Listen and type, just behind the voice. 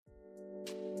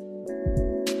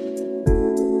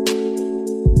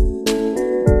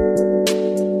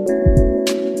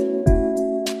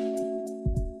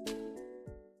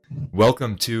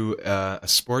Welcome to a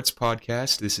sports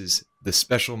podcast. This is the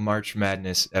special March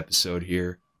Madness episode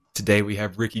here. Today we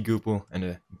have Ricky Goupel and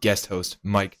a guest host,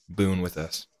 Mike Boone, with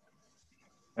us.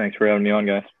 Thanks for having me on,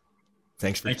 guys.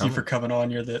 Thank you for coming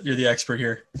on. You're the expert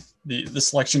here. The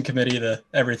selection committee, the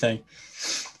everything.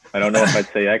 I don't know if I'd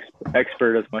say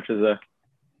expert as much as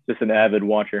just an avid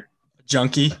watcher.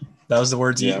 Junkie. That was the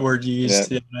word you used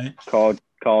the other night.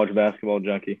 College basketball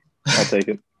junkie. I'll take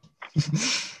it.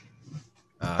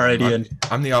 All right, Ian.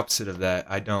 I'm the opposite of that.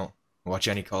 I don't watch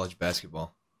any college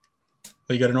basketball.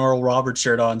 Well, you got an Oral Roberts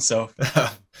shirt on, so.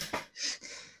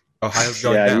 Ohio's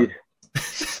going down.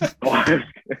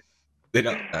 They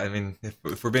don't. I mean,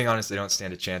 if we're being honest, they don't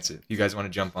stand a chance. If you guys want to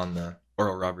jump on the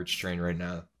Oral Roberts train right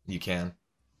now, you can.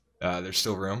 There's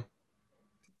still room.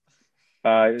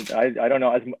 I don't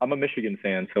know. I'm a Michigan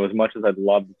fan, so as much as I'd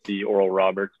love to see Oral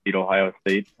Roberts beat Ohio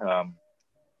State,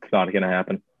 it's not going to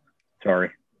happen. Sorry.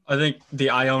 I think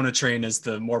the Iona train is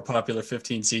the more popular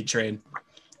 15 seed train.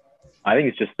 I think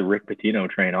it's just the Rick Pitino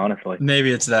train, honestly. Maybe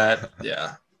it's that.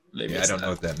 Yeah. Maybe I don't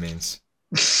know what that means.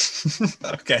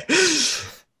 Okay.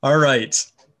 All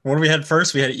right. What do we had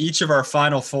first? We had each of our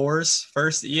Final Fours.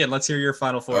 First, Ian, let's hear your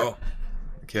Final Four. Oh,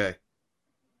 okay.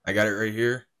 I got it right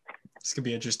here. This could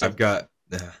be interesting. I've got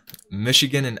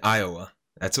Michigan and Iowa.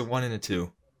 That's a 1 and a 2,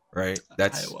 right?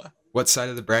 That's Iowa. What side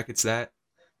of the bracket's that?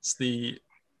 It's the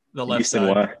left East side.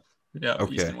 And West. Yeah,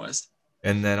 okay. East and West.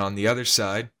 And then on the other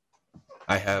side,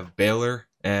 I have Baylor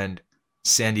and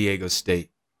San Diego State.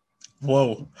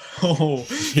 Whoa. Oh.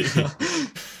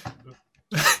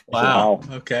 Wow.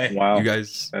 Okay. Wow. You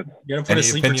guys, you gotta put any a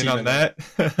sleeper opinion team on that?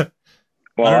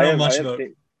 Well, I don't know much about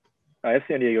it. I have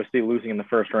San Diego State losing in the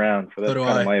first round, so that's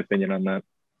kind of my opinion on that.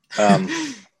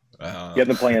 You have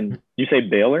them playing. You say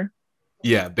Baylor?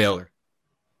 Yeah, Baylor.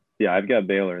 Yeah, I've got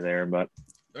Baylor there, but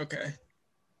okay.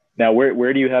 Now,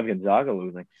 where do you have Gonzaga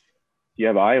losing? You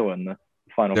have Iowa in the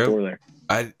Final Four there.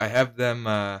 I have them.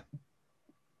 I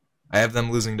have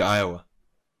them losing to Iowa.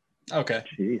 Okay.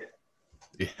 Jeez.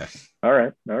 Yeah. All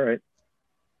right.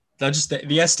 That's just the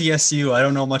SDSU. I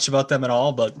don't know much about them at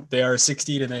all, but they are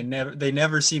 16 and they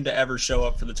never seem to ever show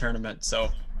up for the tournament. So.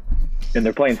 And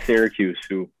they're playing Syracuse,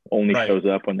 who only shows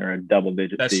up when they're a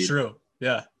double-digit seed. That's true.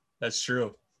 Yeah, that's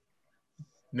true.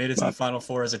 Made it to the Final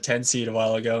Four as a 10 seed a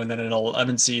while ago, and then an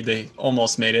 11 seed, they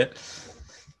almost made it.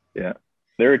 Yeah.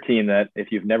 They're a team that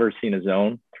if you've never seen a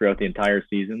zone throughout the entire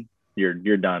season,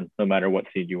 you're done, no matter what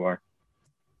seed you are.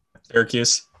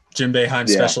 Syracuse. Jim Boeheim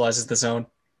specializes the zone.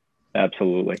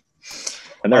 Absolutely.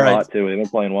 And they're hot, too. They've been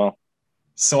playing well.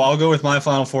 So I'll go with my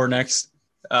Final Four next.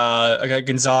 I got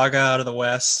Gonzaga out of the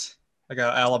West. I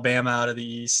got Alabama out of the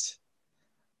East.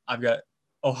 I've got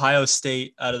Ohio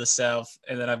State out of the South.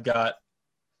 And then I've got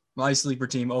my sleeper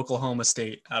team, Oklahoma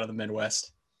State, out of the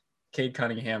Midwest. Cade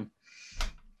Cunningham.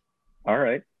 All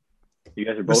right. You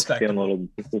guys are both stealing a little.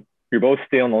 You're both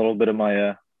stealing a little bit of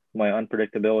my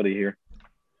unpredictability here.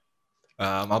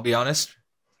 I'll be honest.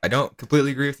 I don't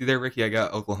completely agree with you there, Ricky. I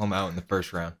got Oklahoma out in the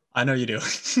first round. I know you do.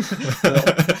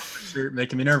 You're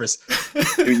making me nervous.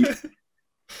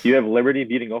 You have Liberty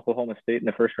beating Oklahoma State in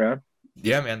the first round?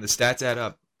 Yeah, man. The stats add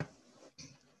up.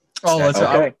 Oh, that's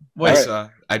okay. Wait.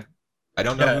 I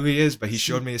don't know who he is, but he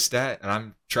showed me a stat, and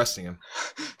I'm trusting him.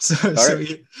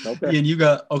 Ian, you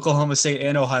got Oklahoma State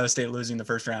and Ohio State losing the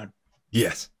first round.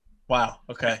 Yes. Wow.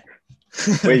 Okay.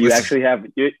 Wait, you actually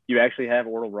have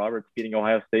Oral Roberts beating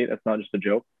Ohio State? That's not just a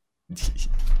joke.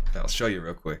 I'll show you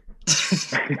real quick.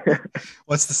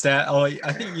 What's the stat? Oh,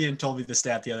 I think Ian told me the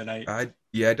stat the other night. I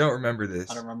don't remember this.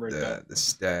 I don't remember the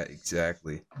stat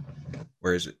exactly.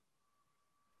 Where is it?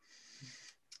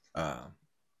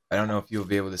 I don't know if you'll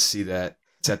be able to see that.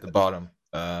 It's at the bottom.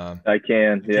 I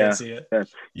can. Yeah. Can't see it.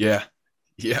 Yeah.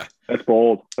 That's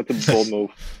bold. That's a bold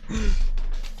move.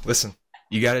 Listen,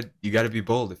 you gotta be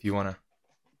bold if you wanna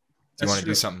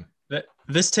do something.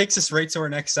 This takes us right to our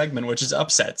next segment, which is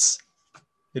upsets.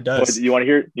 It does. You want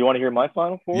to hear my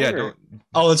Final Four? Yeah.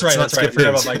 Oh, that's right. I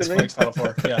forgot about Mike's Final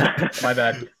Four. Yeah, my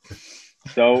bad.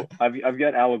 So I've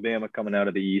got Alabama coming out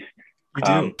of the East. You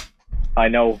do. I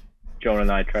know Jonah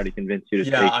and I tried to convince you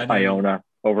to take Iona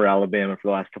over Alabama for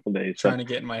the last couple of days. Trying to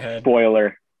get in my head.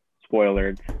 Spoiler.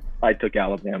 I took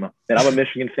Alabama, and I'm a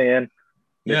Michigan fan.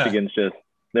 Michigan's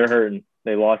they're hurting.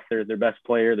 They lost their best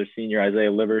player, their senior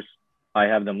Isaiah Livers. I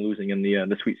have them losing in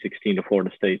the Sweet 16 to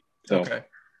Florida State. So okay.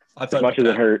 As much as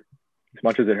it hurt,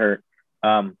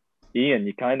 Ian,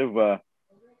 you kind of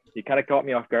caught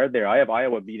me off guard there. I have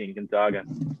Iowa beating Gonzaga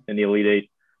in the Elite Eight.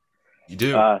 You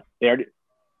do. So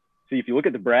if you look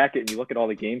at the bracket and you look at all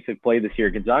the games they've played this year,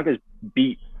 Gonzaga's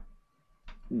beat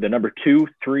the number 2,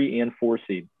 3, and 4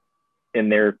 seed in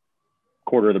their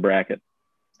quarter of the bracket.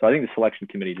 So I think the selection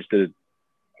committee just did a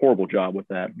horrible job with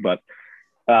that. But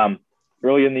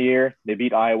early in the year, they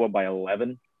beat Iowa by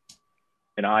 11.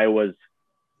 And Iowa's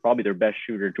probably their best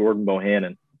shooter, Jordan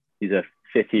Bohannon. He's a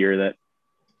fifth year that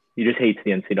he just hates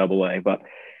the NCAA, but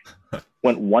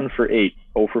went 1 for 8,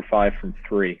 0 for 5 from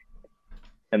 3.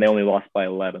 And they only lost by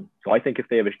 11. So I think if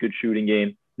they have a good shooting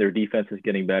game, their defense is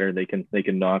getting better. They can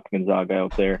knock Gonzaga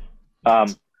out there.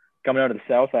 Coming out of the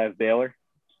South, I have Baylor.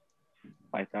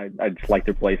 I just like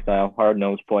their play style,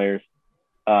 hard-nosed players.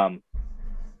 And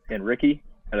Ricky,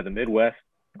 out of the Midwest,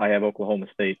 I have Oklahoma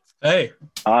State. Hey,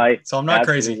 so I'm not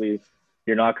crazy.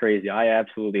 You're not crazy. I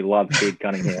absolutely love Cade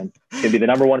Cunningham. He'll be the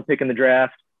number 1 pick in the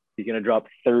draft. He's going to drop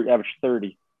average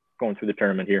 30 going through the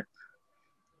tournament here.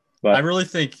 But I really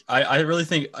think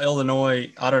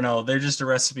Illinois, I don't know, they're just a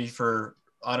recipe for,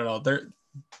 I don't know, they're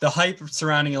the hype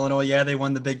surrounding Illinois. Yeah, they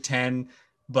won the Big Ten,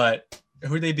 but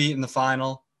who did they beat in the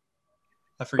final?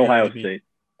 I forget. Ohio State.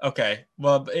 Okay,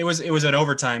 well, it was an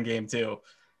overtime game too,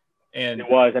 and it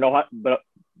was. And Ohio, but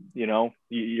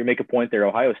you make a point there.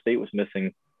 Ohio State was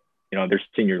missing, their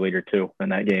senior leader too in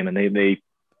that game, and they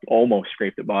almost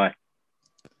scraped it by.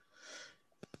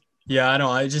 Yeah, I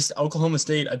know. Oklahoma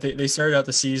State, they started out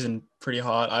the season pretty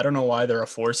hot. I don't know why they're a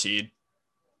 4 seed.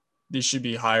 They should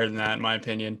be higher than that, in my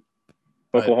opinion.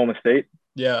 Oklahoma State?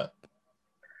 Yeah.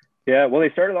 Yeah, well, they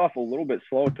started off a little bit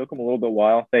slow. It took them a little bit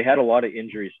while. They had a lot of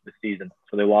injuries this season,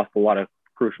 so they lost a lot of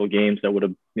crucial games that would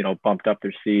have, bumped up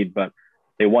their seed, but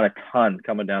they won a ton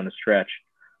coming down the stretch.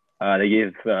 They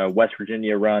gave West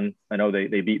Virginia a run. I know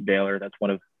they beat Baylor. That's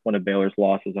one of Baylor's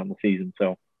losses on the season.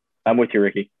 So I'm with you,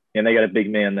 Ricky. And they got a big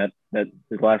man that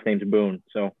his last name's Boone.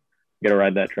 So you got to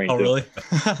ride that train too. Oh, really?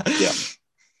 Yeah.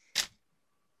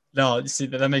 No, see,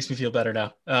 that makes me feel better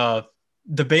now.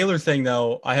 The Baylor thing,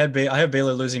 though, I have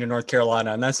Baylor losing to North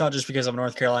Carolina, and that's not just because I'm a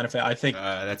North Carolina fan. I think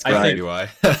that's gotta be why.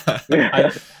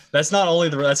 That's not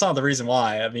the reason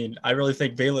why. I mean, I really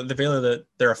think Baylor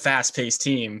they're a fast-paced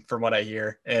team from what I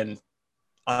hear, and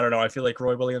I don't know. I feel like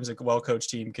Roy Williams, a well-coached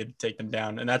team, could take them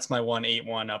down, and that's my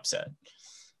 8-1 upset.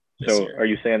 So are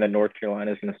you saying that North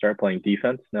Carolina is going to start playing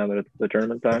defense now that it's the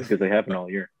tournament time? Because they haven't all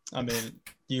year. I mean,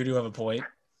 you do have a point,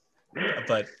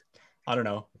 but I don't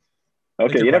know.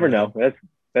 Okay, you never know.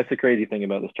 That's the crazy thing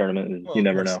about this tournament is you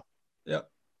never know. Yeah.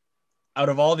 Out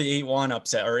of all the 8-1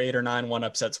 upset or 8 or 9-1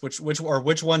 upsets, which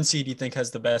one seed do you think has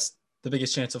the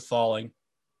biggest chance of falling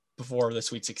before the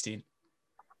Sweet 16?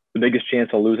 The biggest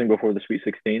chance of losing before the Sweet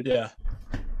 16? Yeah.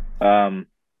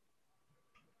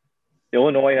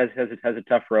 Illinois has a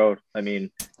tough road. I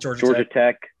mean, Georgia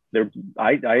Tech.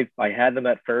 I had them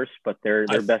at first, but their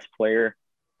best player,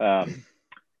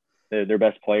 their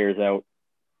best player is out.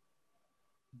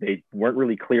 They weren't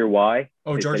really clear why.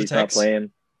 Georgia Tech's not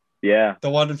playing. Yeah, the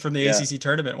one from the ACC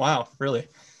tournament. Wow, really?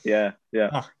 Yeah.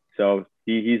 Huh. So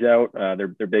he's out. Their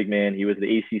big man. He was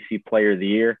the ACC Player of the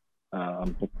Year.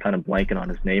 I'm kind of blanking on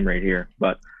his name right here,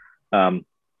 but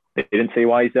they didn't say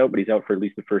why he's out, but he's out for at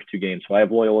least the first 2 games. So I have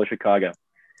Loyola Chicago.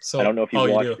 So I don't know if you've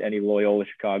watched any Loyola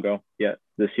Chicago yet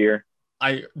this year.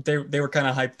 They were kind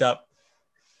of hyped up.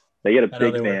 They had a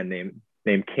big man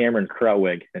named Cameron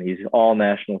Krutwig, and he's all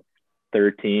national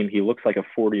 3rd team. He looks like a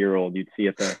 40-year-old you'd see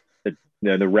at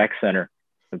the rec center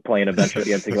and playing against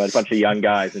a bunch of young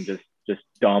guys and just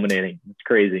dominating. It's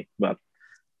crazy, but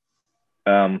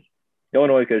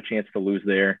Illinois got a chance to lose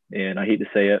there, and I hate to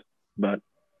say it, but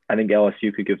I think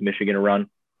LSU could give Michigan a run.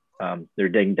 They're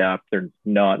dinged up. They're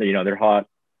not, they're hot.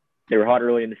 They were hot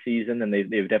early in the season, and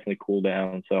they've definitely cooled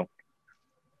down. So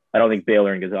I don't think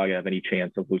Baylor and Gonzaga have any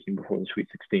chance of losing before the Sweet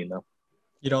 16, though.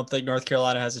 You don't think North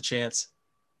Carolina has a chance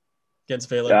against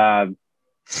Baylor?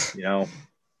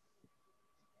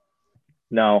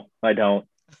 No, I don't.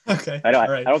 Okay. I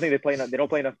don't think they don't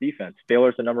play enough defense.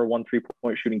 Baylor's the number 1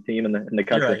 3-point shooting team in the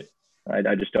country. Right.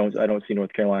 I just don't see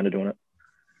North Carolina doing it.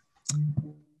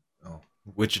 Oh,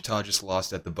 Wichita just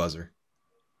lost at the buzzer.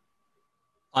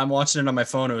 I'm watching it on my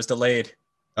phone. It was delayed.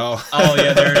 Oh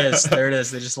yeah, there it is. There it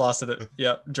is. They just lost it.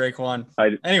 Yep, Drake won.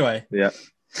 Anyway. Yeah.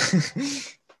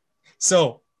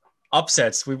 So,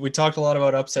 upsets. We talked a lot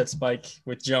about upsets, Mike,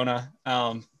 with Jonah.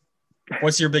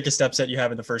 What's your biggest upset you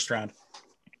have in the first round?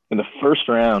 In the first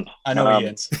round? I know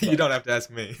Ian's. You don't have to ask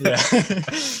me. Yeah.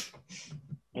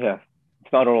 Yeah.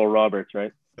 It's not Oral Roberts,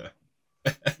 right?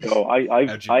 So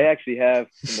I actually have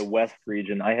in the West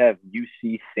region, I have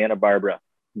UC Santa Barbara,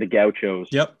 the Gauchos.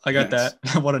 Yep, I got that.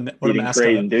 What a mascot.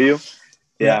 Creighton, do you?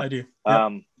 Yeah, I do.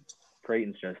 Yep.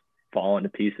 Creighton's just falling to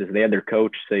pieces. They had their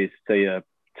coach say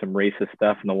some racist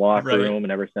stuff in the locker room,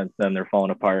 and ever since then they're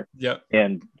falling apart. Yep.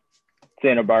 And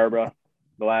Santa Barbara,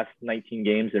 the last 19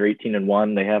 games, they're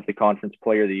 18-1. They have the Conference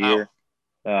Player of the Year.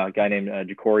 A guy named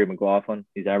Ja'Cory McLaughlin.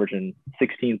 He's averaging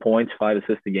 16 points, 5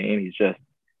 assists a game.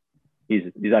 He's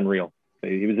unreal.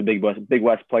 He was a Big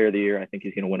West Player of the Year. I think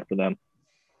he's going to win it for them.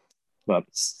 But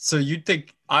so you'd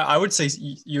think I would say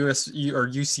USC or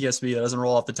UCSB, that doesn't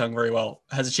roll off the tongue very well,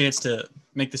 has a chance to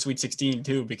make the Sweet 16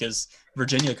 too, because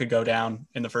Virginia could go down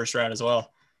in the first round as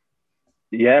well.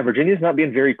 Yeah, Virginia's not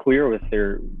being very clear with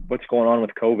what's going on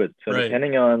with COVID. So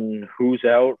depending on who's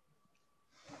out,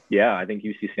 yeah, I think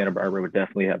UC Santa Barbara would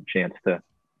definitely have a chance to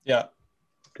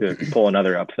pull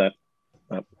another upset.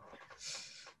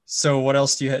 So what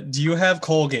else do you have? Do you have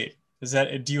Colgate?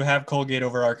 Do you have Colgate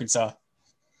over Arkansas?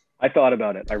 I thought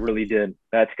about it. I really did.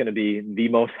 That's going to be the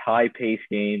most high-paced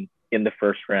game in the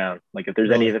first round. Like if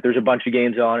there's a bunch of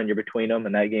games on and you're between them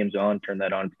and that game's on, turn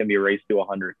that on. It's going to be a race to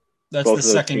 100. That's both the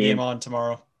second game on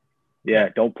tomorrow. Yeah,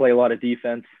 don't play a lot of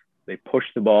defense. They push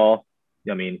the ball.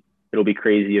 I mean, it'll be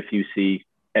crazy if you see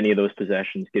any of those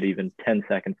possessions get even 10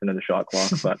 seconds into the shot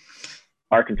clock. But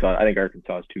I think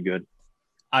Arkansas is too good.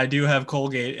 I do have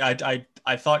Colgate.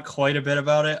 I thought quite a bit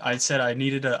about it. I said I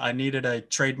needed a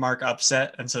trademark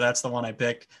upset, and so that's the one I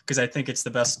picked because I think it's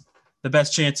the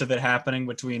best chance of it happening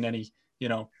between any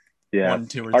 1,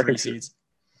 2, or 3 seeds.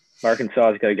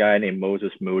 Arkansas's got a guy named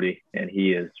Moses Moody, and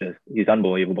he's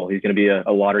unbelievable. He's going to be a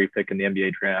lottery pick in the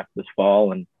NBA draft this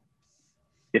fall. And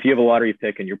if you have a lottery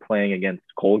pick and you're playing against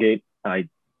Colgate, I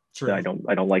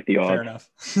don't like the odds.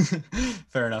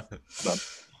 Fair enough.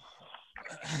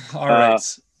 All right.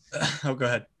 Oh, go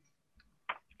ahead.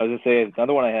 I was going to say,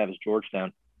 another one I have is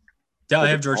Georgetown. Yeah, I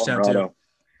have Georgetown too.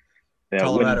 Yeah,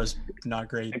 Colorado's not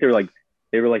great. I think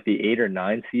they were like the 8 or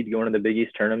 9 seed going to the Big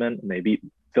East tournament, and they beat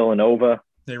Villanova.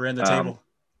 They ran the table.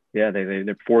 Yeah,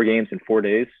 they're 4 games in 4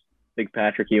 days. Big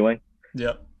Patrick Ewing.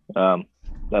 Yep. I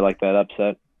like that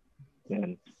upset.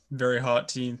 And very hot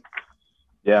team.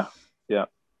 Yeah.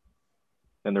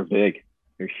 And they're big.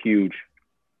 They're huge.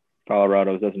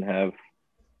 Colorado doesn't have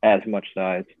as much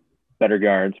size. Better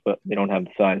guards, but they don't have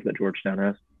the size that Georgetown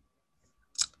has.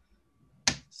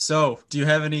 So, do you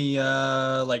have any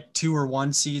 2 or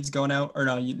 1 seeds going out? Or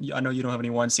no, I know you don't have any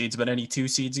 1 seeds, but any 2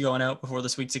 seeds going out before the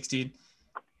Sweet 16?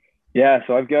 Yeah,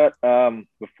 so I've got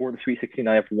before the Sweet 16,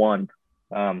 I have 1.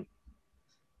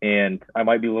 And I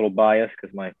might be a little biased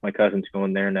because my cousin's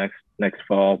going there next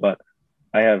fall, but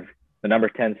I have the number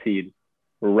 10 seed,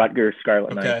 Rutgers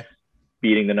Scarlet Knights,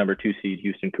 beating the number 2 seed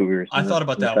Houston Cougars. I thought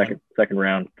about that second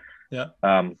round. Yeah.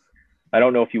 I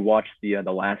don't know if you watched the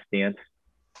Last Dance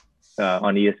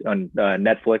on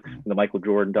Netflix, the Michael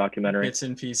Jordan documentary. Bits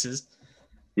and pieces.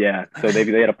 Yeah. So they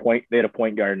had a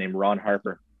point guard named Ron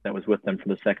Harper that was with them for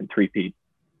the second three-peat,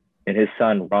 and his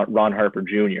son Ron Harper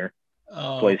Jr.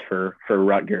 Plays for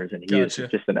Rutgers, and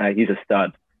he's a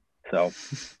stud. So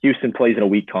Houston plays in a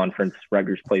weak conference.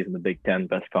 Rutgers plays in the Big Ten,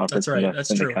 best conference in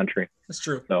the country. That's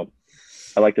true. So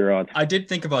I like their odds. I did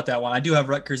think about that one. I do have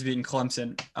Rutgers beating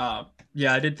Clemson.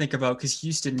 Yeah, I did think about because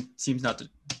Houston seems not to.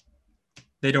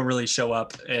 They don't really show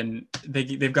up, and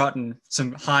they've gotten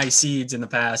some high seeds in the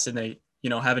past, and they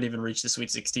haven't even reached the Sweet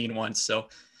 16 once. So,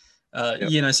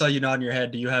 Ian, I saw you nodding your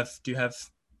head. Do you have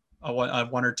a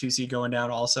 1 or 2 seed going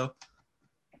down also?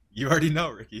 You already know,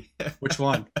 Ricky. Which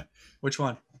one?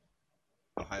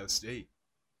 Ohio State.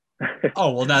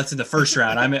 Oh, well, that's in the first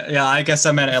round. I guess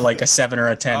I meant at like a 7 or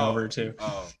a 10 over 2.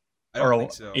 Oh, or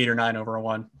think so. 8 or 9 over a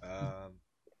 1.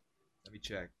 Let me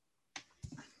check.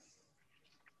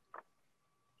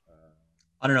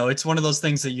 I don't know. It's one of those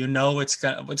things that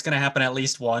it's gonna happen at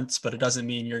least once, but it doesn't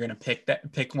mean you're gonna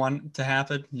pick one to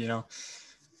happen. No,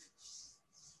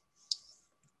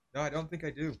 I don't think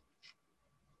I do.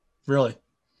 Really?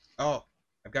 Oh,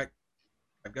 I've got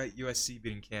USC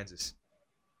beating Kansas.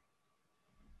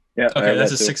 Yeah. Okay,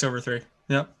 that's a 6 over 3.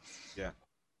 Yep. Yeah.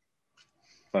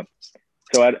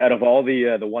 So out of all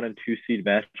the 1 and 2 seed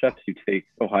matchups, you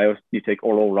take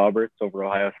Oral Roberts over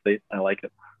Ohio State. I like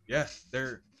it. Yeah,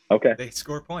 okay. They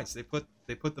score points. They put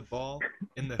the ball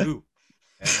in the hoop.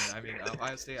 And I mean,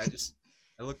 Ohio State.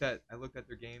 I looked at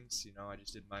their games. I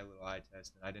just did my little eye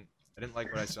test, and I didn't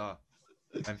like what I saw.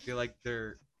 I feel like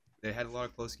they had a lot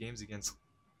of close games against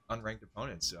unranked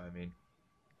opponents. So I mean,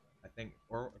 I think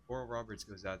if Oral Roberts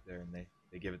goes out there and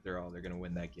they give it their all, they're going to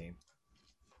win that game.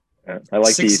 I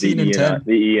like the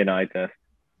E and I test.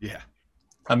 Yeah.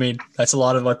 I mean, that's a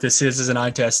lot of what this is an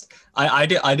eye test. I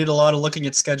did a lot of looking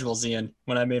at schedules, Ian,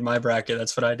 when I made my bracket.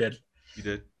 That's what I did. You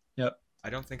did? Yep. I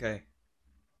don't think I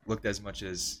looked as much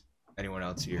as anyone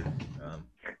else here.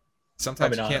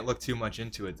 Sometimes you can't look too much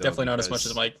into it, though. Definitely not as much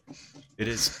as Mike. It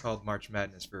is called March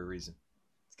Madness for a reason.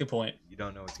 Good point. You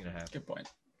don't know what's going to happen. Good point.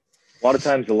 A lot of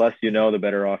times, the less you know, the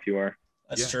better off you are.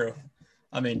 That's true.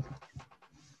 I mean,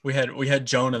 we had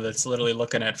Jonah that's literally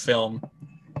looking at film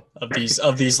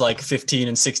of these like 15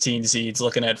 and 16 seeds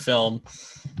looking at film.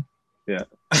 Yeah.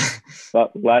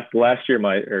 But last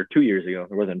year, 2 years ago,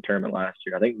 there wasn't a tournament last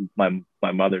year. I think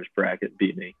my mother's bracket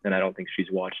beat me, and I don't think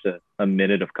she's watched a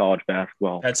minute of college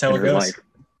basketball. That's how it goes. Life.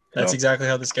 That's exactly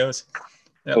how this goes.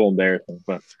 Yep. A little embarrassing,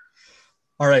 but.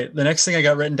 All right, the next thing I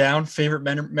got written down: favorite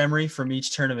memory from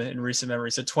each tournament in recent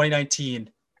memory. So 2019,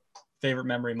 favorite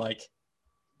memory, Mike.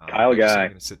 Kyle Guy. I'm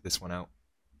gonna sit this one out.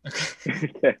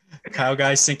 Okay. Kyle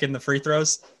Guy sinking the free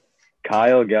throws.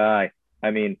 Kyle Guy.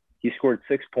 I mean, he scored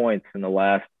 6 points in the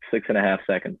last 6.5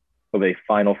 seconds of a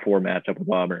Final Four matchup with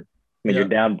Auburn. I mean, you're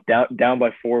down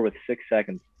by 4 with 6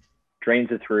 seconds. Drains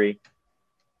a 3.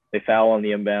 They foul on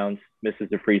the inbounds. Misses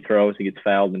the free throws. He gets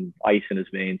fouled and ice in his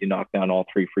veins. He knocked down all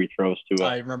 3 free throws to.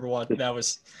 I remember what that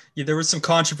was. Yeah, there was some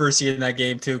controversy in that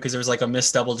game too because there was like a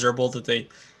missed double dribble that they.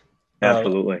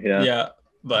 Absolutely, yeah. Yeah,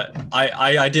 but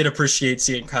I did appreciate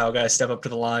seeing Kyle Guy step up to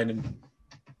the line and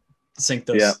sink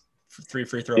those 3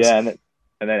 free throws. Yeah, and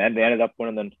then they ended up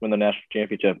winning the national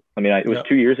championship. I mean, it was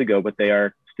 2 years ago, but they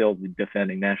are still the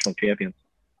defending national champions.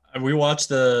 We watched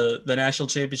the national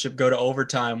championship go to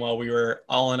overtime while we were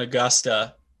all in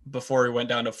Augusta before we went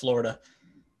down to Florida.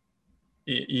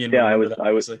 Ian, I was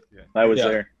there.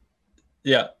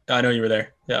 Yeah, I know you were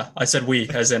there. Yeah, I said we,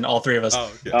 as in all 3 of us.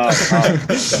 Oh, okay.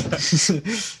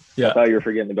 Yeah. I thought you were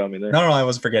forgetting about me there. No, I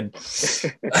wasn't forgetting.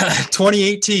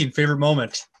 2018, favorite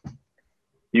moment.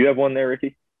 You have one there,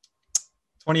 Ricky?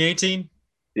 2018?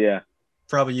 Yeah.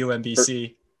 Probably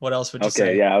UMBC. What else would you say?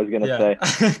 Okay, yeah, I was going to say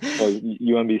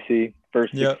UMBC,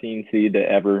 first 16 seed to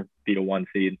ever beat a 1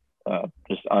 seed.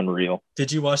 Just unreal.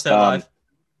 Did you watch that live?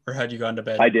 Or had you gone to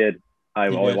bed? I did. I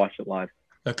only watched it live.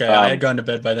 Okay, I had gone to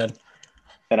bed by then.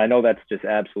 And I know that's just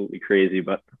absolutely crazy,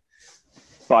 but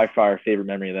by far favorite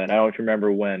memory of that. I don't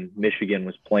remember when Michigan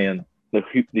was playing the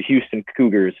Houston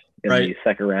Cougars in the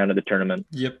second round of the tournament.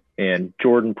 Yep. And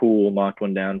Jordan Poole knocked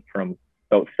one down from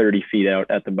about 30 feet out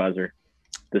at the buzzer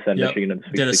to send Michigan to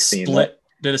the Sweet 16.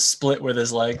 Did a split with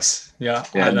his legs. Yeah,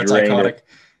 that's iconic.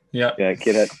 Yeah. Yeah,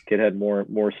 kid had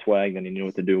more swag than he knew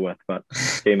what to do with, but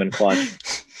came in clutch.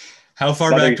 How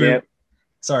far back do we...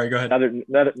 Sorry, go ahead.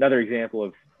 Another example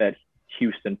of that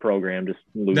Houston program just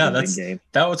losing the game.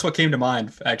 That was what came to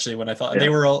mind, actually, when I thought they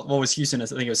were what was Houston? I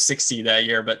think it was 6 seed that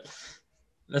year, but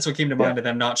that's what came to mind of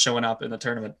them not showing up in the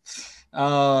tournament.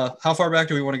 How far back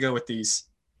do we want to go with these?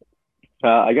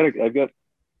 I've got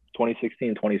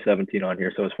 2016, 2017 on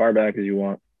here, so as far back as you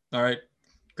want. All right,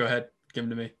 go ahead, give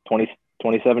them to me.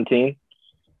 2017.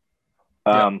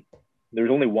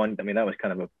 There's only one. I mean, that was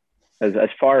kind of as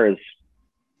far as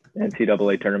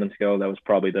NCAA tournaments go, that was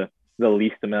probably the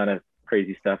least amount of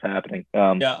crazy stuff happening.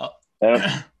 I don't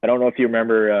know if you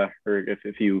remember or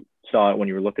if you saw it when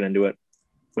you were looking into it.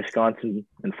 Wisconsin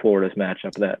and Florida's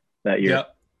matchup that year. Yeah,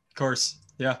 of course.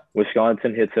 Yeah.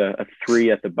 Wisconsin hits a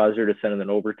 3 at the buzzer to send it in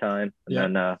overtime,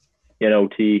 and then in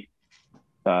OT,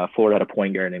 Florida had a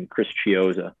point guard named Chris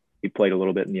Chiozza. He played a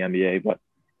little bit in the NBA, but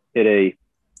hit a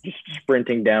just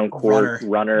sprinting down court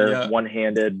runner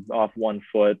one-handed off 1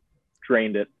 foot,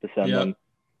 drained it to send them.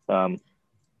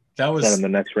 That was send them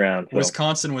the next round. So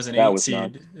Wisconsin was an 8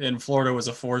 seed, and Florida was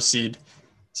a 4 seed,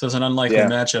 so it's an unlikely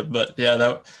matchup. But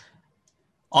that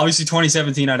obviously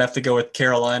 2017, I'd have to go with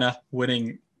Carolina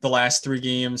winning the last 3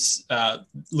 games.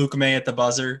 Luke May at the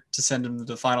buzzer to send him to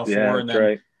the Final Four, and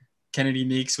then Kennedy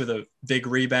Meeks with a big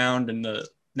rebound in the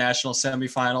national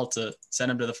semifinal to send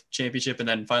him to the championship, and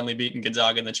then finally beating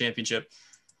Gonzaga in the championship.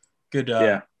 Good.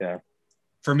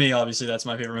 For me, obviously, that's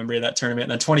my favorite memory of that tournament.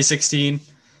 And then 2016.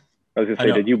 I was gonna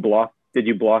say, did you block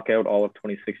out all of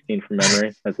 2016 from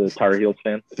memory as a Tar Heels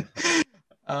fan?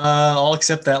 All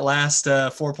except that last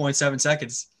 4.7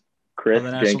 seconds. Chris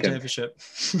the national Jenkins. Championship.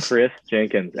 Chris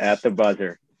Jenkins at the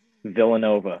buzzer.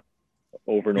 Villanova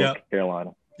over North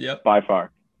Carolina. Yep. By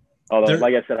far. Although,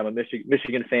 like I said, I'm a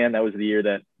Michigan fan. That was the year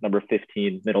that number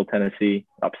 15 Middle Tennessee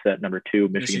upset number 2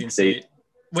 Michigan State.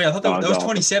 Wait, I thought that was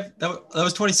 27. That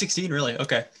was 2016, really?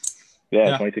 Okay.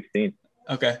 Yeah, 2016.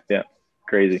 Okay. Yeah,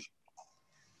 crazy.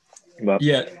 But,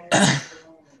 Chris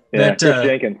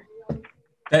Jenkins.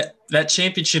 That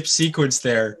championship sequence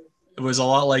there, it was a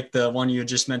lot like the one you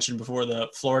just mentioned before, the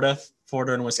Florida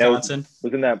and Wisconsin.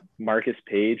 Was in that Marcus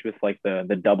Page with like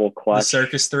the double clutch. The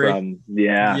circus 3.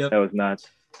 That was nuts.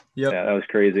 Yep. Yeah, that was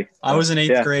crazy. I was in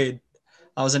 8th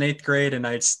grade. And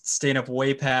I'd stayed up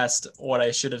way past what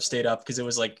I should have stayed up because it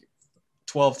was like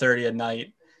 12:30 at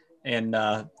night, and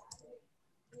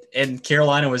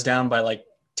Carolina was down by like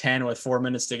 10 with 4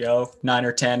 minutes to go, 9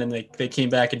 or 10, and they came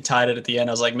back and tied it at the end.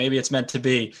 I was like, maybe it's meant to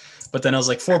be, but then I was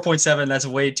like 4.7. That's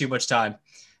way too much time.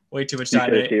 Way too much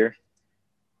time.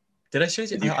 Did I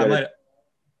shed it? Did you I shed might. it?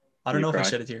 I don't Did know you if I cry?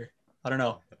 shed it here. I don't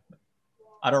know.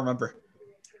 I don't remember.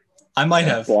 I might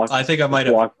have. Block- I think I might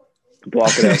have.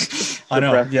 Block it out. I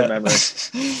know. Suppress the Yeah. memory.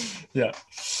 Yeah.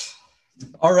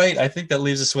 All right. I think that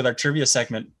leaves us with our trivia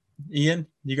segment. Ian,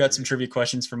 you got some trivia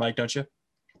questions for Mike, don't you?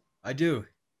 I do.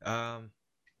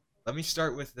 Let me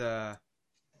start with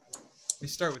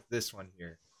this one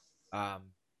here.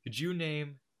 Could you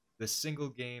name the single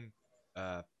game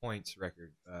points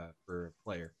record for a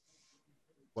player?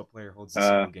 What player holds the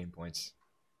single game points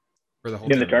for the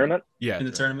whole In the tournament? Yeah, In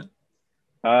the tournament?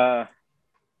 I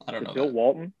don't know. Bill That.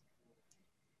 Walton?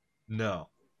 No.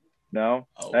 No.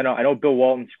 Oh. I know Bill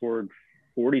Walton scored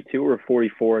 42 or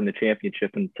 44 in the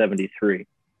championship in '73.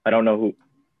 I don't know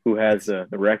who has the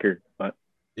record, but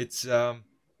it's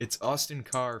Austin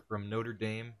Carr from Notre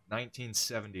Dame,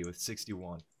 1970 with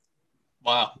 61.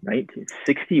 Wow.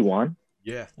 1961.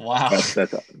 Yeah. Wow.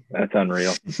 That's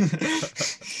unreal.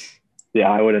 Yeah,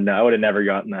 I would have never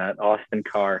gotten that. Austin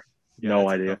Carr. Yeah, No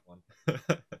that's a idea. tough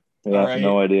one. All right.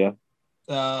 No idea.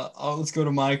 Let's go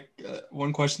to my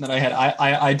one question that I had.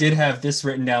 I did have this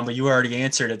written down, but you already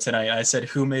answered it tonight. I said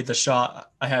who made the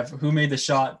shot. I have who made the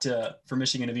shot for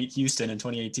Michigan to beat Houston in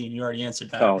 2018. You already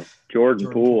answered that. Oh,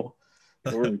 Jordan Poole.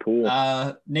 Jordan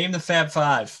Poole. Name the Fab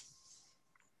Five.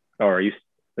 Oh, are you?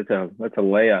 That's a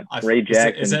layup. Ray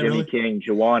Jackson, is that Jimmy really? King,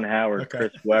 Juwan Howard, Okay.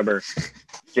 Chris Webber,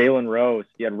 Jalen Rose.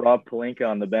 You had Rob Pelinka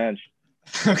on the bench.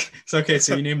 Okay,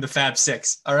 so you named the Fab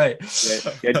Six. All right.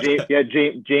 You had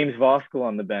James Voskuhl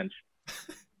on the bench.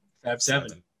 Fab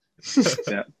Seven.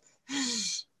 Yeah.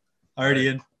 All right,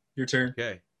 Ian, your turn.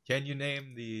 Okay. Can you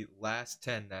name the last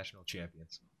 10 national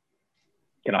champions?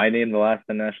 Can I name the last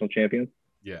 10 national champions?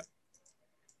 Yeah.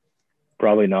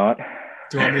 Probably not.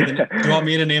 Do you want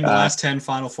me to name the last 10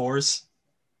 Final Fours?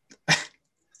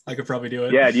 I could probably do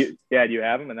it. Yeah, do you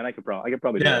have them? And then I could probably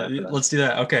do that. Yeah, let's do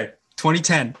that. Okay.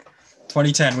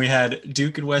 2010, we had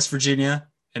Duke and West Virginia,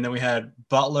 and then we had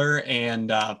Butler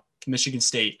and Michigan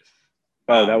State.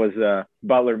 Oh, that was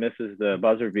Butler misses the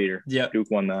buzzer beater. Yeah. Duke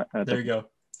won that. There you go.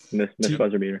 Miss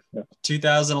buzzer beater. Yeah.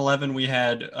 2011, we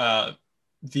had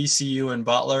VCU and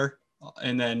Butler,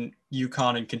 and then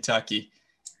UConn and Kentucky.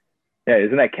 Yeah,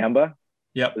 isn't that Kemba?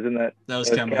 Yep. Isn't that was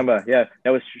Kemba. Kemba? Yeah, that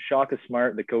was Shaka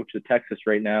Smart, the coach of Texas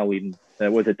right now, leading.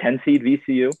 That was a 10 seed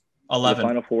VCU. 11. The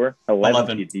Final Four.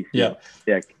 11 seed VCU. Yeah.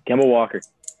 Yeah, Kemba Walker.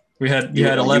 You had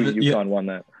 11. UConn won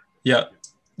that. Yeah.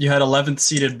 You had 11th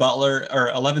seeded Butler or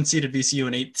 11th seeded VCU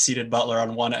and 8th seeded Butler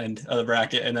on one end of the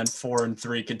bracket, and then 4 and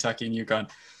 3 Kentucky and UConn.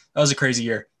 That was a crazy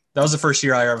year. That was the first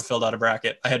year I ever filled out a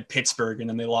bracket. I had Pittsburgh, and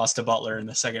then they lost to Butler in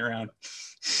the second round.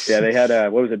 Yeah, they had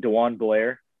what was it, DeJuan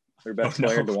Blair, their best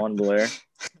player, DeJuan Blair.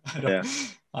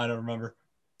 I don't remember.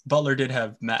 Butler did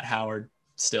have Matt Howard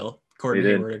still. Courtney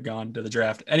Hayward had gone to the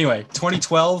draft. Anyway,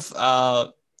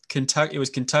 2012, Kentucky. It was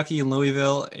Kentucky and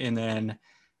Louisville, and then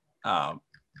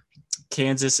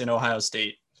Kansas and Ohio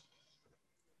State.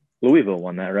 Louisville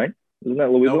won that, right? Wasn't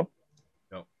that Louisville?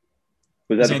 No.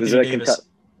 Was that Kentucky?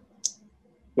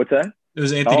 What's that? It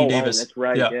was Anthony Davis. That's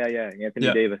right. Yeah.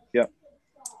 Anthony Davis. Yeah.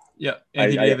 Yeah.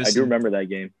 Anthony Davis. I do remember that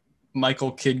game.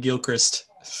 Michael Kidd Gilchrist.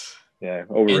 Yeah,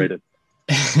 overrated.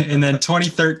 And then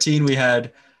 2013, we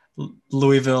had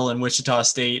Louisville and Wichita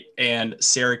State and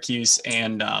Syracuse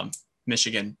and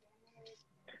Michigan.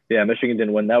 Yeah, Michigan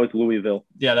didn't win. That was Louisville.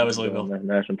 Yeah, that was Louisville. The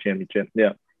national championship.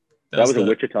 Yeah. That was a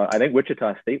Wichita. I think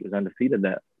Wichita State was undefeated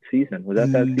that season. Was that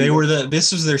season?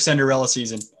 This was their Cinderella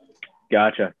season.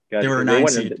 Gotcha. They were a 9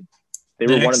 seed. They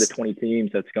were one of the 20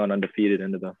 teams that's gone undefeated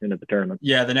into the tournament.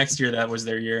 Yeah, the next year that was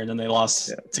their year, and then they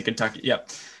lost to Kentucky. Yep.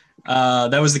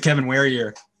 That was the Kevin Ware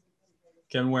year.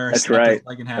 Kevin Ware. That's right.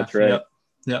 Like in half. That's right.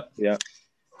 Yep. Yeah.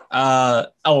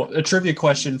 A trivia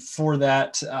question for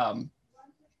that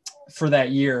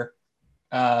year.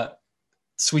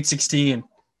 Sweet 16,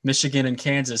 Michigan and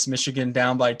Kansas. Michigan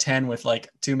down by 10 with like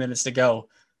 2 minutes to go.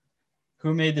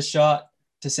 Who made the shot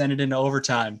to send it into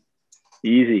overtime?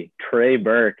 Easy. Trey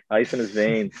Burke. Ice in his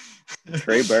veins.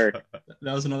 Trey Burke.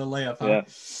 That was another layup, huh?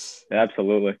 Yeah,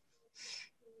 absolutely.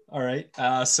 All right.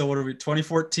 So what are we?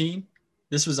 2014.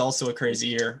 This was also a crazy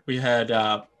year. We had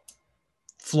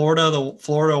Florida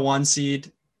 1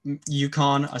 seed,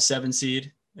 UConn a 7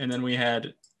 seed, and then we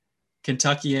had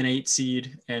Kentucky an 8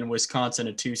 seed and Wisconsin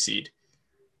a 2 seed.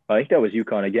 I think that was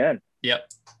UConn again. Yep.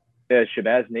 Yeah,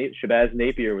 Shabazz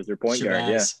Napier was their point guard.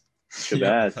 Yeah.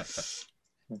 Shabazz.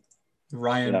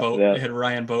 Ryan Boat had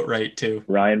Ryan Boatwright too.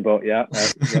 Ryan Boat, yeah.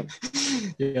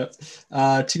 Yep.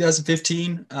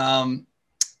 2015. Who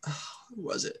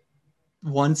was it?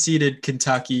 1 seeded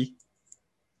Kentucky,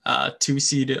 2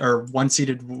 seeded or 1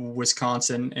 seeded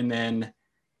Wisconsin, and then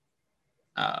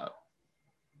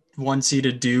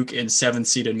 1-seeded Duke and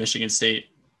 7-seeded Michigan State.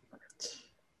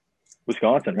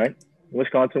 Wisconsin, right?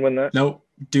 Wisconsin win that? Nope.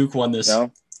 Duke won this.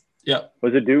 No. Yep.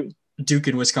 Was it Duke? Duke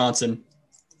and Wisconsin.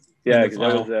 Yeah,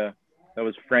 because that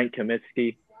was Frank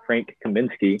Kaminsky,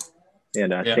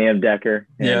 and Sam Decker.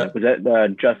 And was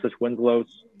that Justice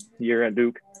Winslow's year at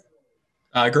Duke?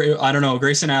 I don't know.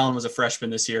 Grayson Allen was a freshman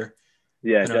this year.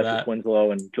 Yeah, Justice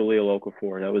Winslow and Jaleel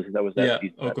Okafor. That was that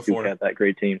season. Okafor Duke had that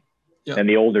great team. Yep. And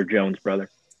the older Jones brother.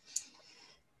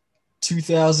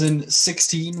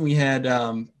 2016, we had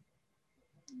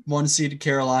 1-seeded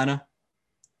Carolina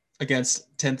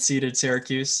against 10th-seeded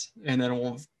Syracuse, and then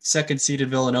 2nd-seeded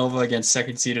Villanova against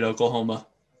 2nd-seeded Oklahoma.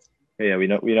 Yeah, we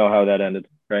know how that ended,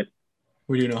 right?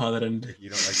 We do know how that ended. You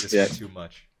don't like this one too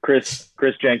much. Chris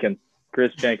Jenkins.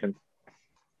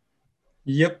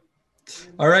 Yep.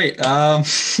 All right.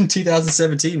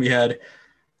 2017, we had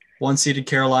 1-seeded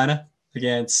Carolina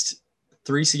against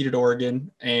 3-seeded Oregon,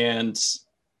 and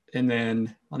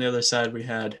then on the other side, we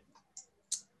had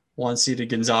 1-seeded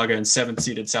Gonzaga and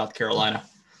 7th-seeded South Carolina.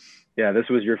 Yeah, this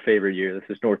was your favorite year. This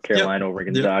is North Carolina over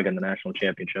Gonzaga in the national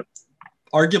championship.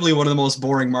 Arguably one of the most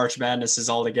boring March Madnesses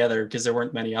altogether because there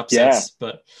weren't many upsets.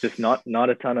 But just not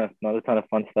a ton of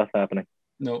fun stuff happening.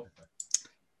 Nope.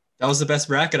 That was the best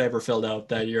bracket I ever filled out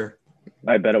that year.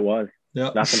 I bet it was.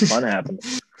 Yep. Nothing fun happened.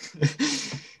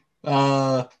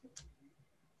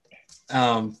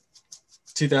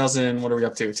 2000. What are we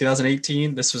up to?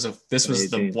 2018. This was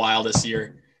the wildest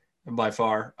year by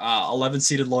far.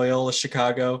 11-seeded Loyola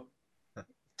Chicago,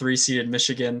 3-seeded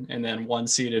Michigan, and then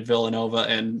 1-seeded Villanova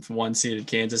and 1-seeded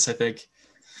Kansas, I think.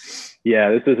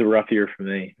 Yeah, this was a rough year for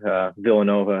me.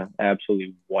 Villanova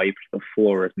absolutely wiped the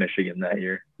floor with Michigan that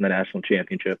year in the national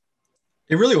championship.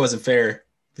 It really wasn't fair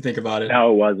if you think about it.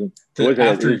 No, it wasn't.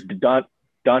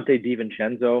 Dante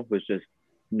DiVincenzo was just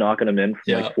knocking them in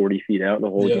from like 40 feet out the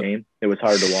whole game. It was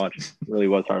hard to watch. It really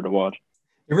was hard to watch.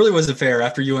 It really wasn't fair.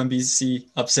 After UMBC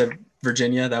upset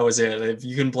Virginia, that was it.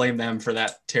 You can blame them for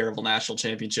that terrible national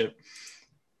championship.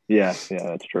 Yeah,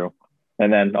 that's true.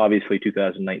 And then obviously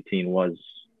 2019 was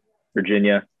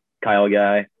Virginia, Kyle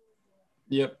Guy.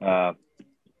 Yep.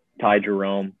 Ty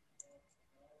Jerome.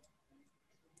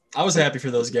 I was happy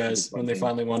for those guys when they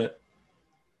finally won it.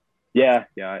 Yeah,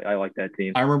 I like that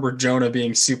team. I remember Jonah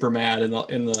being super mad in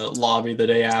the lobby the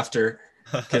day after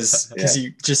because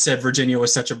he just said Virginia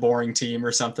was such a boring team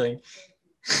or something.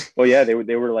 Well, yeah, they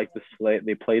were like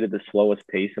they played at the slowest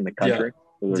pace in the country.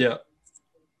 Yeah.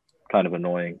 Kind of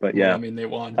annoying, but I mean, they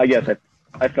won. I guess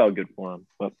I felt good for them,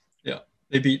 but yeah,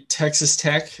 they beat Texas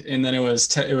Tech, and then it was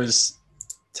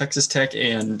Texas Tech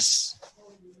and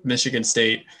Michigan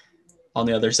State on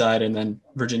the other side, and then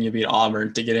Virginia beat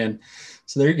Auburn to get in.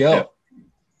 So there you go. Yeah.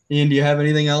 Ian, do you have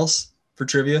anything else for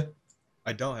trivia?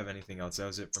 I don't have anything else. That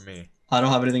was it for me. I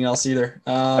don't have anything else either.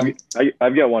 I've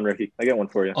got one, Ricky. I got one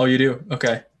for you. Oh, you do?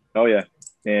 Okay. Oh, yeah.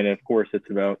 And, of course, it's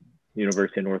about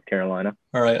University of North Carolina.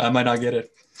 All right. I might not get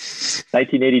it.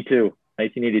 1982.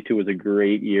 1982 was a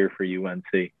great year for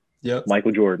UNC. Yep.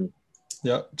 Michael Jordan.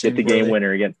 Yep. Get the game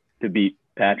winner again to beat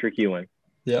Patrick Ewing.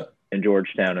 Yep. And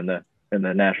Georgetown in the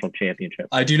national championship.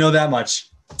 I do know that much.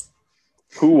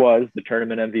 Who was the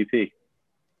tournament MVP?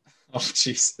 Oh,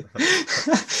 jeez.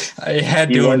 I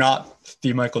had to not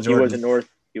be Michael Jordan.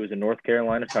 He was a North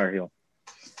Carolina Tar Heel.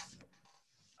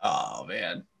 Oh,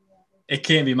 man. It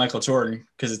can't be Michael Jordan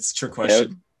because it's a trick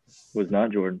question. It was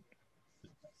not Jordan.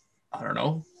 I don't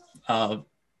know. I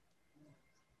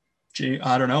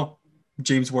don't know.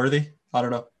 James Worthy? I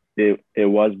don't know. It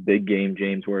was big game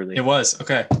James Worthy. It was.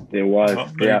 Okay. It was. Oh,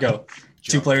 there you go.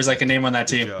 Two players I can name on that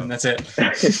team, and that's it.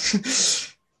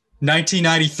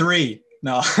 1993.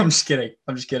 No, I'm just kidding.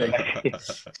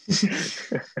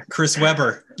 Chris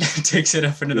Webber takes it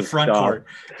up into the front court.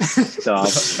 Stop.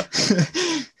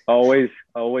 Always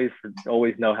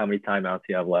know how many timeouts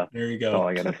you have left. There you go. That's all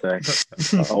I gotta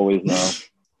say. Always know.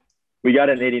 We got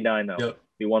it in 89 though. Yep.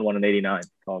 We won one in 89.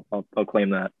 I'll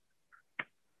claim that.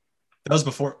 That was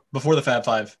before the Fab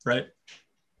Five, right?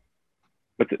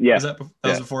 But that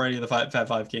was before any of the Fab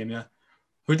Five came. Yeah.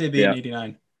 Who did they beat in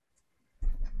 89?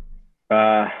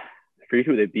 I forget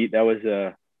who they beat. That was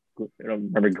I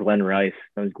don't remember Glenn Rice.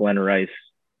 That was Glenn Rice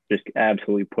just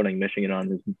absolutely putting Michigan on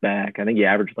his back. I think he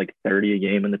averaged like 30 a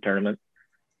game in the tournament.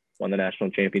 Won the national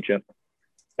championship.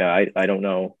 Yeah, I don't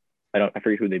know. I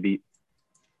forget who they beat.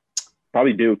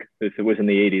 Probably Duke. If it was in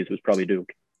the 80s, it was probably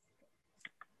Duke.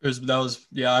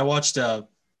 I watched the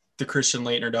Christian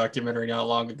Laettner documentary not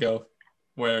long ago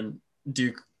when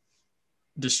Duke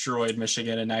destroyed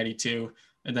Michigan in 92,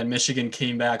 and then Michigan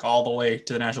came back all the way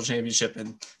to the national championship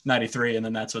in 93, and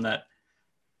then that's when that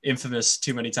infamous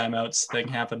too many timeouts thing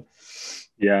happened.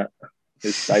 Yeah.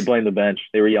 I blame the bench.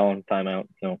 They were yelling timeout.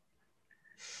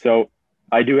 So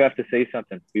I do have to say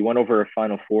something. We went over our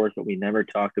Final Fours, but we never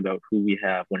talked about who we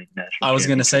have winning national. I was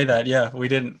going to say that. Yeah, we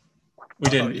didn't.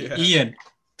 Oh, yeah. Ian,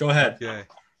 go ahead. Okay.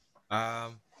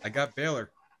 I got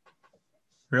Baylor.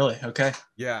 Really? Okay.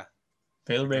 Yeah.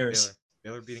 Baylor Bears.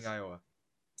 Baylor beating Iowa.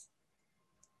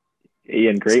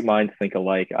 Ian, great minds think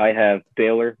alike. I have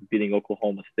Baylor beating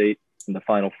Oklahoma State in the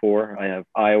Final Four. I have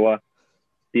Iowa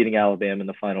beating Alabama in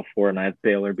the Final Four, and I have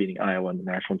Baylor beating Iowa in the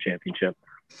national championship.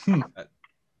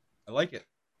 I like it.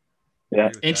 Yeah,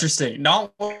 interesting.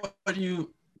 Not what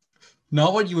you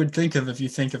would think of if you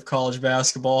think of college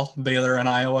basketball. Baylor and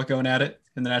Iowa going at it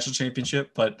in the national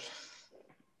championship, but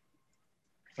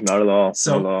not at all.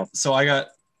 So I got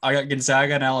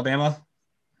Gonzaga and Alabama,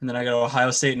 and then I got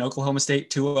Ohio State and Oklahoma State,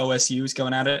 2 OSUs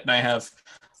going at it, and I have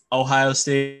Ohio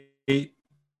State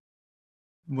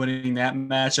winning that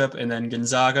matchup, and then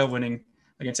Gonzaga winning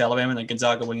against Alabama, and then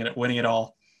Gonzaga winning it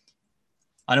all.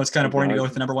 I know it's kind of boring to go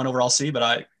with the number 1 overall seed,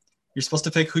 but you're supposed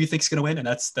to pick who you think is going to win, and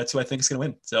that's who I think is going to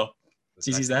win. So it's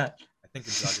easy as that. I think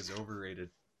Gonzaga's overrated.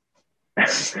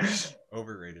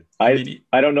 Overrated.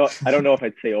 I don't know if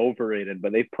I'd say overrated,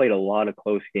 but they've played a lot of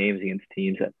close games against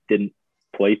teams that didn't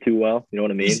play too well. You know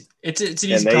what I mean? It's an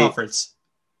easy conference.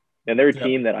 And they're a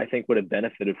team that I think would have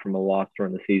benefited from a loss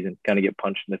during the season, kind of get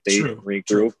punched in the face and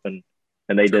regroup, and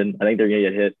they didn't. I think they're going to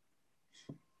get hit.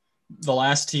 The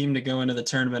last team to go into the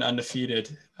tournament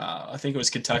undefeated, I think it was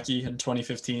Kentucky in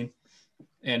 2015.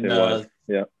 And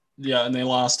and they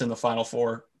lost in the Final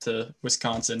Four to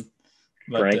Wisconsin.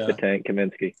 But, Frank the Tank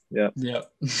Kaminsky. Yeah.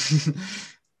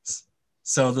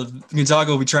 So the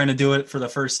Gonzaga will be trying to do it for the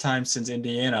first time since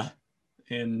Indiana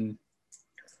in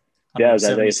it was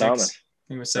Isaiah Thomas. I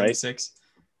think it was 76.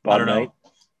 Right? I don't know.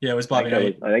 Yeah, it was Bobby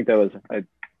Knight. I think that was I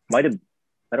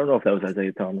don't know if that was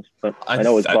Isaiah Thomas, but I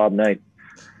know it was Bob Knight.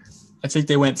 I think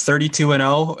they went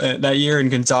 32-0 that year in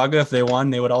Gonzaga. If they won,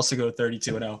 they would also go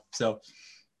 32-0. So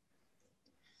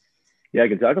yeah,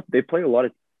 Gonzaga, they play a lot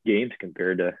of games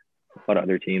compared to a lot of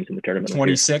other teams in the tournament.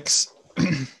 26.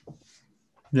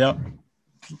 Yep.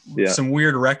 Yeah. Some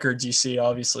weird records you see,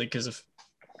 obviously, because of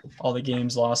all the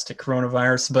games lost to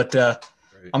coronavirus. But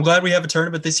I'm glad we have a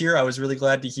tournament this year. I was really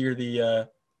glad to hear the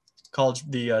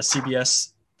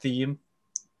CBS theme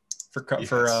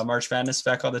for March Madness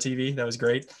back on the TV. That was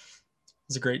great. It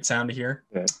was a great sound to hear.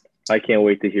 Yeah. I can't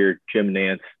wait to hear Jim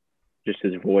Nance, just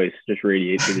his voice, just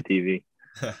radiate through the TV.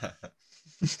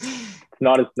 It's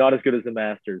not as good as the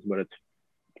Masters, but it's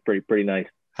pretty nice.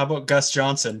 How about Gus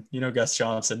Johnson? You know Gus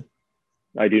Johnson.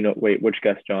 I do know. Wait, which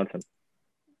Gus Johnson?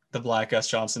 The black Gus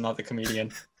Johnson, not the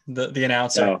comedian. The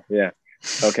announcer. Oh yeah.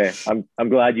 Okay. I'm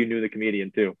glad you knew the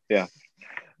comedian too. Yeah.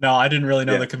 No, I didn't really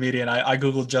know the comedian. I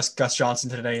googled just Gus Johnson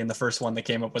today, and the first one that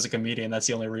came up was a comedian. That's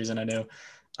the only reason I knew.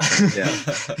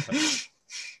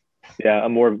 Yeah,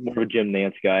 I'm more of a Jim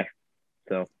Nance guy.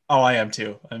 So. Oh, I am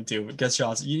too. But Gus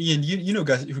Johnson. You know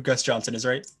who Gus Johnson is,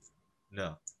 right?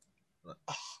 No.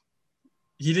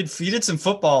 He did some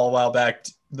football a while back,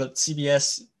 but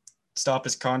CBS stopped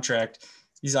his contract.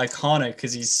 He's iconic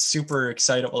because he's super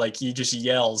excitable. Like he just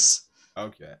yells.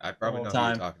 Okay, I probably know who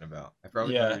you're talking about. Know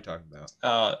who you're talking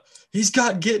about. He's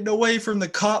got getting away from the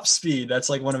cop speed. That's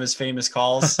like one of his famous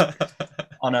calls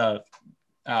on a.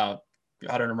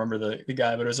 I don't remember the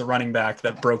guy, but it was a running back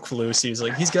that broke loose. He was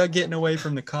like, he's got getting away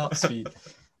from the cop speed.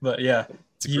 But yeah,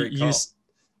 it's a great call.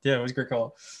 It was a great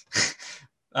call.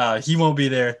 He won't be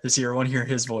there this year. I won't hear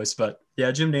his voice, but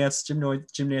yeah, Jim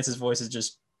Nance's voice is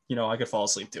just, I could fall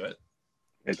asleep to it.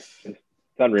 It's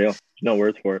unreal. There's no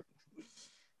words for it.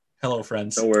 Hello,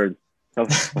 friends. No words.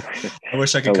 I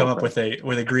wish I could come up with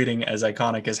a greeting as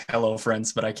iconic as "Hello,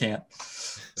 friends," but I can't.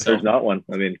 So. There's not one.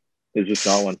 I mean, there's just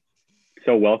not one.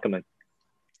 So welcoming.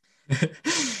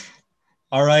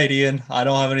 All right, Ian. I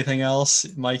don't have anything else.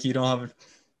 Mike, you don't have.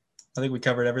 I think we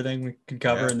covered everything we can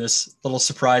cover in this little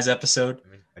surprise episode.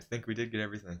 I think we did get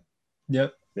everything.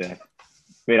 Yep. Yeah.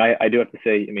 I mean, I do have to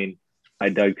say, I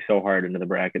dug so hard into the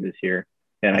bracket this year,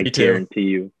 and I guarantee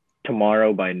you,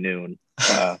 tomorrow by noon,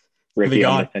 Ricky,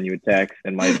 I'm gonna send you a text,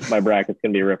 and my bracket's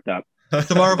gonna be ripped up.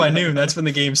 Tomorrow by noon, that's when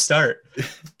the games start.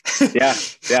 yeah.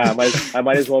 I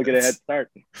might as well get a head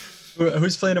start.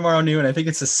 Who's playing tomorrow noon? I think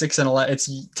it's a 6 and 11.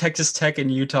 It's Texas Tech and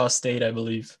Utah State, I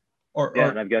believe.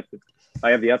 And I've guessed it.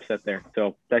 I have the upset there.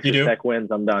 So Texas Tech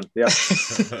wins. I'm done. Yep.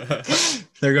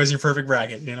 There goes your perfect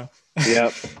bracket. Yep.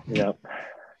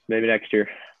 Maybe next year.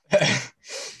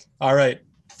 All right.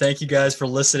 Thank you guys for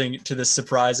listening to this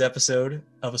surprise episode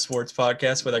of a sports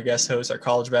podcast with our guest host, our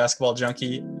college basketball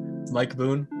junkie, Mike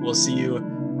Boone. We'll see you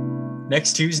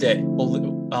next Tuesday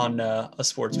on a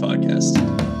sports podcast.